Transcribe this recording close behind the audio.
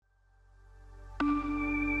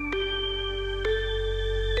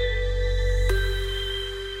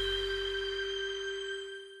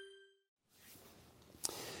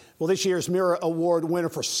Well, this year's Mira Award winner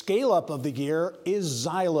for Scale-up of the Year is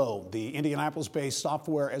Zylo, the Indianapolis-based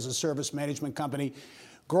software as a service management company,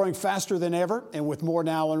 growing faster than ever and with more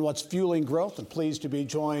now on what's fueling growth. I'm pleased to be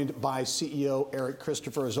joined by CEO Eric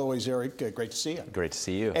Christopher. As always, Eric, great to see you. Great to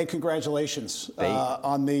see you. And congratulations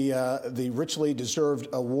on the richly deserved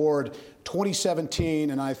award.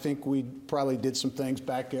 2017, and I think we probably did some things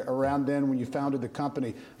back around then when you founded the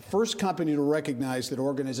company. First company to recognize that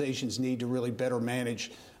organizations need to really better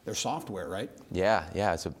manage their software, right?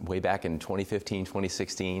 Yeah. So way back in 2015,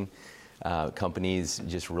 2016, companies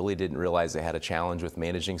just really didn't realize they had a challenge with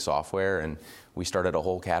managing software, and we started a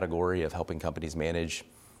whole category of helping companies manage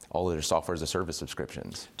all of their software as a service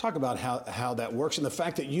subscriptions. Talk about how that works and the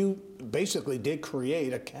fact that you basically did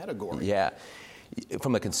create a category. Yeah.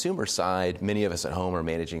 From the consumer side, many of us at home are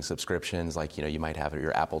managing subscriptions, like you might have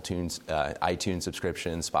your Apple iTunes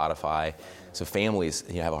subscription, Spotify. So families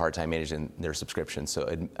have a hard time managing their subscriptions.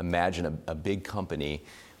 So imagine a big company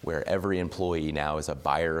where every employee now is a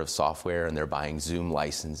buyer of software, and they're buying Zoom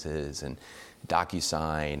licenses and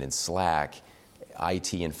DocuSign and Slack.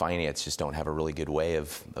 IT and finance just don't have a really good way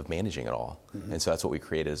of managing it all. Mm-hmm. And so that's what we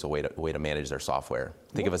created as a way to manage their software.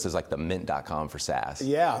 Think of us as like the mint.com for SaaS.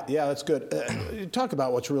 Yeah, that's good. Talk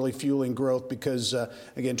about what's really fueling growth because,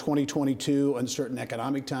 again, 2022, uncertain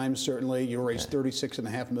economic times, certainly. You raised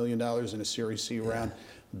 $36.5 million in a Series C round.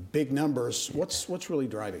 Big numbers. What's really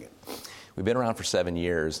driving it? We've been around for 7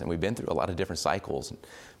 years, and we've been through a lot of different cycles.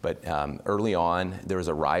 But early on, there was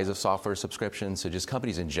a rise of software subscriptions. So just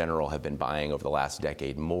companies in general have been buying over the last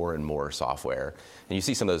decade more and more software. And you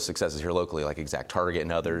see some of those successes here locally, like ExactTarget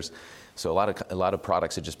and others. So a lot of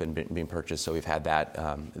products have just been being purchased. So we've had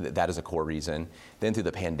that as a core reason. Then through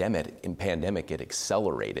the pandemic, it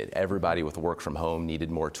accelerated. Everybody with work from home needed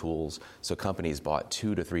more tools. So companies bought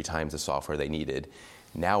 2 to 3 times the software they needed.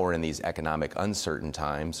 Now we're in these economic uncertain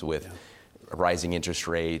times with rising interest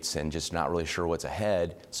rates and just not really sure what's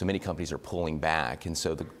ahead. So many companies are pulling back. And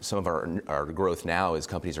so some of our growth now is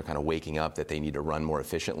companies are kind of waking up that they need to run more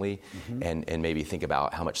efficiently and maybe think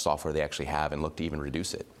about how much software they actually have and look to even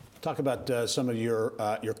reduce it. Talk about some of your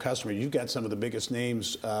customers. You've got some of the biggest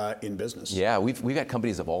names in business. Yeah, we've got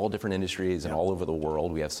companies of all different industries and all over the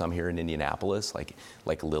world. We have some here in Indianapolis,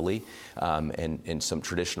 like Lilly, and some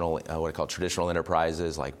traditional, what I call traditional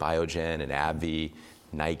enterprises like Biogen and AbbVie,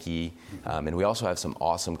 Nike, and we also have some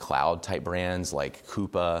awesome cloud type brands like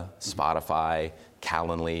Coupa, Spotify,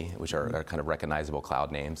 Calendly, which are kind of recognizable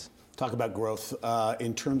cloud names. Talk about growth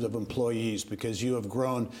in terms of employees, because you have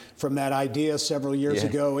grown from that idea several years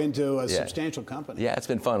ago into a substantial company. Yeah, it's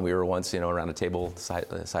been fun. We were once, around a table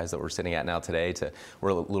the size that we're sitting at now today. We're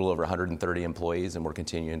a little over 130 employees, and we're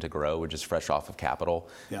continuing to grow. We're just fresh off of capital,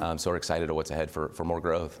 so we're excited to what's ahead for more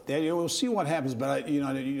growth. Yeah, we'll see what happens, but you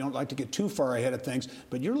don't like to get too far ahead of things.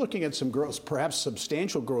 But you're looking at some growth, perhaps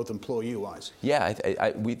substantial growth employee-wise. Yeah,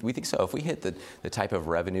 we think so. If we hit the type of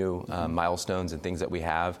revenue milestones and things that we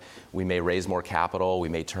have, we may raise more capital. We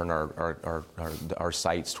may turn our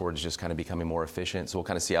sights towards just kind of becoming more efficient. So we'll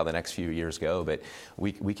kind of see how the next few years go. But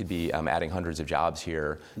we could be adding hundreds of jobs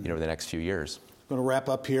here, over the next few years. I'm going to wrap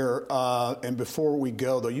up here. And before we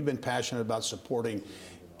go, though, you've been passionate about supporting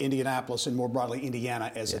Indianapolis and more broadly Indiana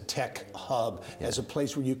as a tech hub, as a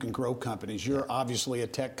place where you can grow companies. You're obviously a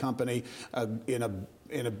tech company in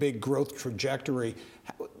a big growth trajectory.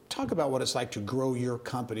 Talk about what it's like to grow your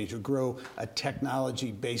company, to grow a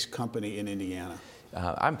technology-based company in Indiana.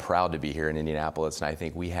 I'm proud to be here in Indianapolis, and I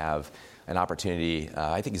think we have an opportunity.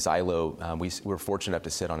 I think Zylo, we're fortunate enough to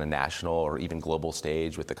sit on a national or even global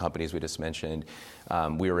stage with the companies we just mentioned.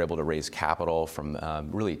 We were able to raise capital from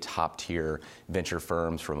really top-tier venture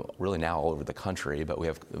firms from really now all over the country, but we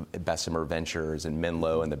have Bessemer Ventures and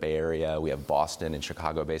Menlo in the Bay Area. We have Boston and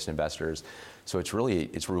Chicago-based investors. So it's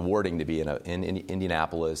rewarding to be in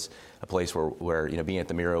Indianapolis, a place where being at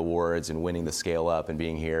the Mira Awards and winning the Scale-up and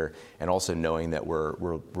being here, and also knowing that we're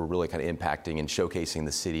really kind of impacting and showcasing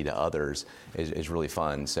the city to others is really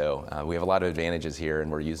fun. So we have a lot of advantages here,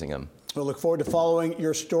 and we're using them. We'll look forward to following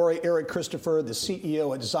your story. Eric Christopher, the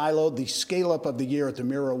CEO at Zylo, the Scale-up of the Year at the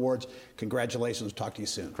Mira Awards. Congratulations. Talk to you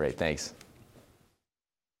soon. Great. Thanks.